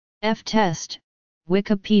F-test,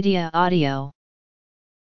 Wikipedia audio.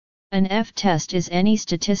 An F-test is any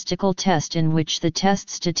statistical test in which the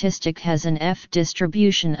test statistic has an F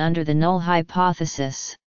distribution under the null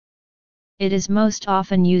hypothesis. It is most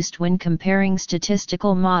often used when comparing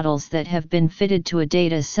statistical models that have been fitted to a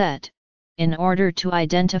data set, in order to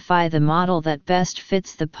identify the model that best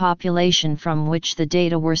fits the population from which the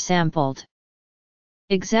data were sampled.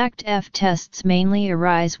 Exact F-tests mainly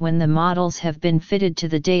arise when the models have been fitted to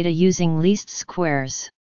the data using least squares.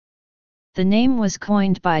 The name was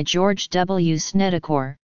coined by George W.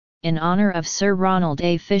 Snedeker, in honor of Sir Ronald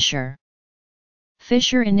A. Fisher.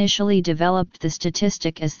 Fisher initially developed the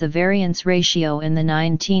statistic as the variance ratio in the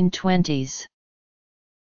 1920s.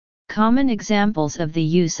 Common examples of the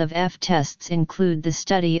use of F-tests include the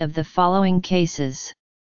study of the following cases.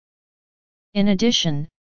 In addition,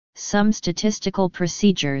 some statistical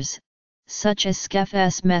procedures, such as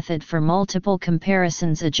SCEF's method for multiple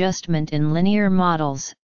comparisons adjustment in linear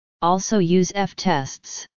models, also use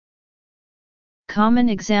F-tests. Common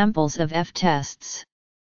examples of F-tests.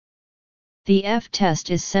 The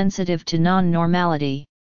F-test is sensitive to non-normality.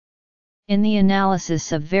 In the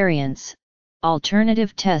analysis of variance,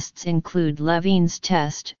 alternative tests include Levene's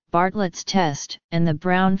test, Bartlett's test, and the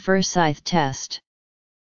Brown-Forsyth test.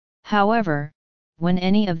 However, when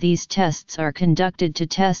any of these tests are conducted to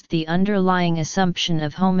test the underlying assumption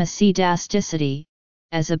of homoscedasticity,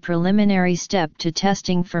 as a preliminary step to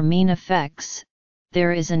testing for mean effects,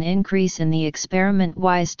 there is an increase in the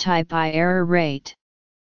experiment-wise type I error rate.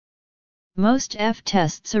 Most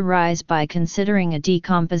F-tests arise by considering a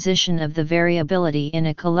decomposition of the variability in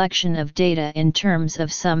a collection of data in terms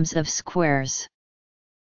of sums of squares.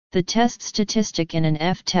 The test statistic in an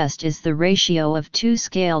F-test is the ratio of two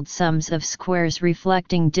scaled sums of squares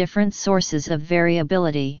reflecting different sources of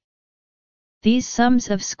variability. These sums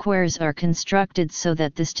of squares are constructed so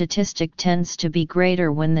that the statistic tends to be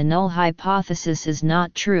greater when the null hypothesis is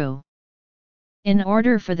not true. In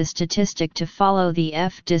order for the statistic to follow the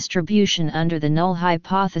F distribution under the null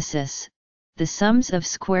hypothesis, the sums of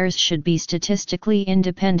squares should be statistically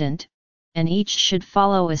independent, and each should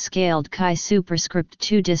follow a scaled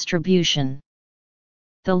chi-2 distribution.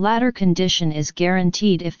 The latter condition is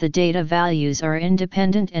guaranteed if the data values are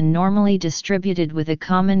independent and normally distributed with a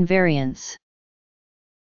common variance.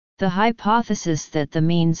 The hypothesis that the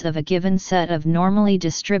means of a given set of normally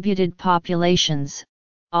distributed populations,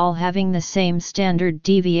 all having the same standard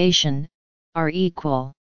deviation, are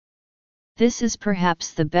equal. This is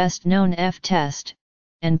perhaps the best known F-test,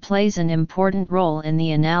 and plays an important role in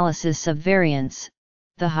the analysis of variance,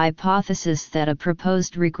 the hypothesis that a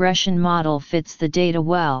proposed regression model fits the data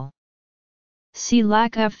well. See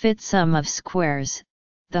lack of fit sum of squares,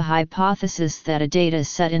 the hypothesis that a data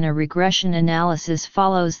set in a regression analysis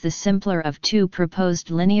follows the simpler of two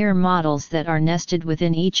proposed linear models that are nested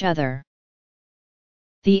within each other.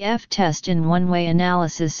 The F-test in one-way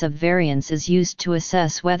analysis of variance is used to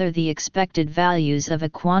assess whether the expected values of a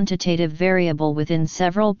quantitative variable within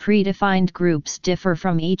several predefined groups differ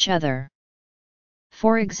from each other.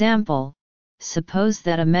 For example, suppose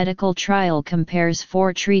that a medical trial compares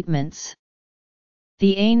 4 treatments.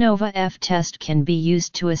 The ANOVA F-test can be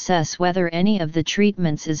used to assess whether any of the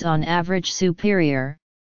treatments is on average superior,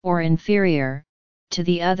 or inferior, to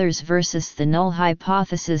the others versus the null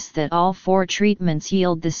hypothesis that all 4 treatments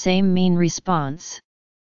yield the same mean response.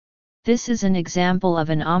 This is an example of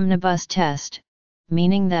an omnibus test,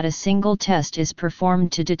 meaning that a single test is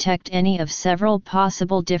performed to detect any of several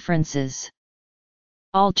possible differences.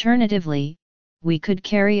 Alternatively, we could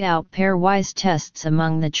carry out pairwise tests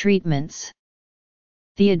among the treatments.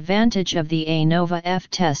 The advantage of the ANOVA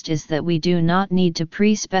F-test is that we do not need to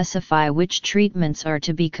pre-specify which treatments are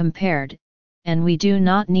to be compared, and we do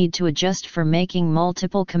not need to adjust for making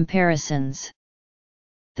multiple comparisons.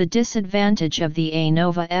 The disadvantage of the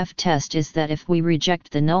ANOVA F-test is that if we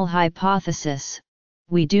reject the null hypothesis,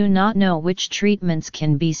 we do not know which treatments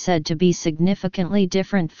can be said to be significantly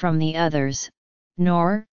different from the others,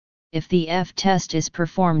 nor, if the F-test is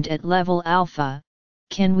performed at level alpha,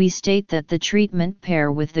 can we state that the treatment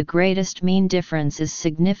pair with the greatest mean difference is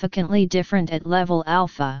significantly different at level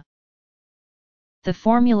alpha. The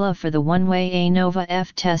formula for the one-way ANOVA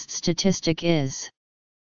F-test statistic is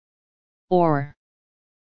OR.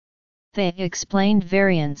 The explained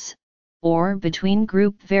variance, or between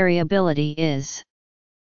group variability is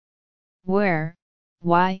where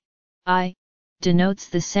y, I, denotes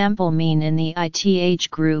the sample mean in the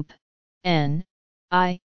ith group, n,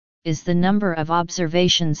 I, is the number of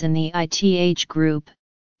observations in the ith group,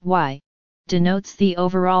 y, denotes the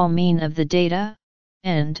overall mean of the data,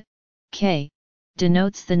 and k,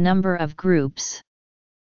 denotes the number of groups.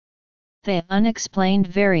 The unexplained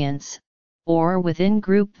variance, or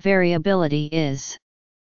within-group variability is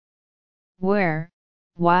where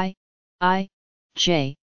y, I,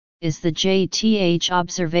 j, is the jth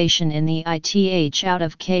observation in the ith out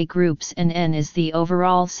of k groups and n is the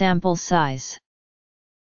overall sample size.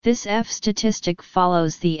 This F statistic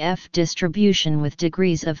follows the F distribution with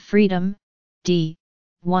degrees of freedom,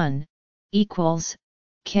 d1 equals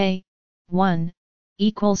k1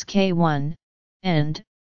 equals k1, and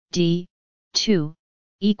d2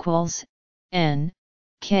 equals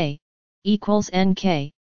n(k) equals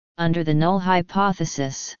nk, under the null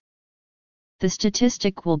hypothesis. The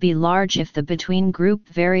statistic will be large if the between-group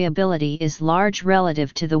variability is large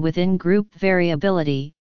relative to the within-group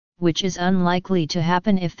variability, which is unlikely to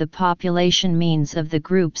happen if the population means of the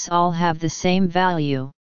groups all have the same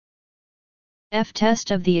value.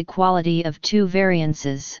 F-test of the equality of two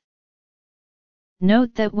variances.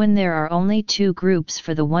 Note that when there are only two groups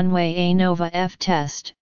for the one-way ANOVA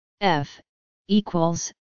F-test, F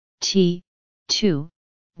equals T2,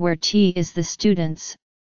 where T is the student's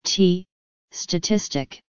T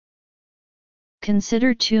statistic.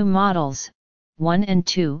 Consider two models, 1 and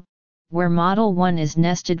 2, where Model 1 is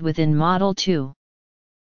nested within Model 2.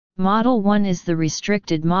 Model 1 is the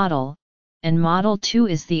restricted model, and Model 2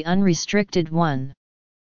 is the unrestricted one.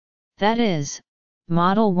 That is,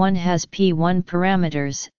 Model 1 has P1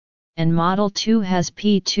 parameters, and Model 2 has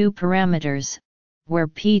P2 parameters, where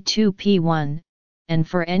P2 P1, and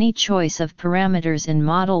for any choice of parameters in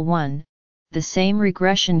Model 1, the same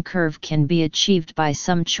regression curve can be achieved by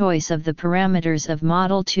some choice of the parameters of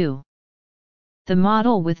Model 2. The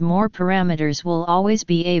model with more parameters will always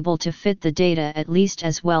be able to fit the data at least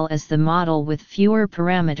as well as the model with fewer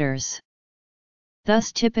parameters.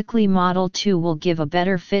 Thus typically Model 2 will give a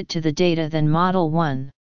better fit to the data than Model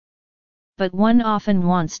 1. But one often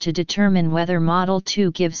wants to determine whether Model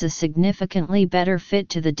 2 gives a significantly better fit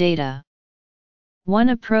to the data. One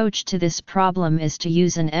approach to this problem is to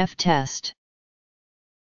use an F-test.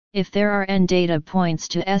 If there are n data points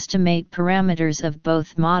to estimate parameters of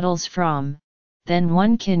both models from, then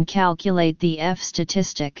one can calculate the F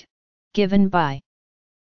statistic, given by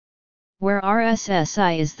where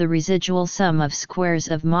RSSI is the residual sum of squares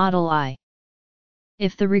of model I.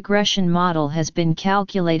 If the regression model has been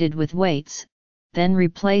calculated with weights, then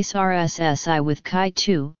replace RSSI with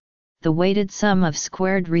chi2, the weighted sum of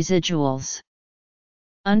squared residuals.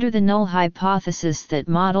 Under the null hypothesis that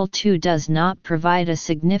Model 2 does not provide a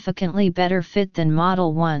significantly better fit than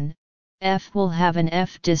Model 1, F will have an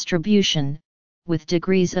F distribution, with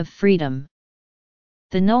degrees of freedom.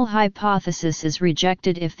 The null hypothesis is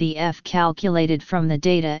rejected if the F calculated from the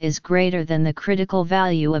data is greater than the critical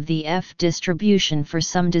value of the F distribution for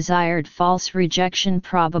some desired false rejection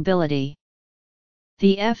probability.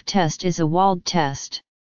 The F-test is a walled test.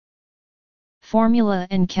 Formula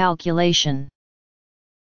and calculation.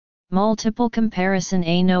 Multiple comparison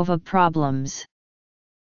ANOVA problems.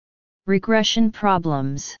 Regression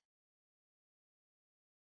problems.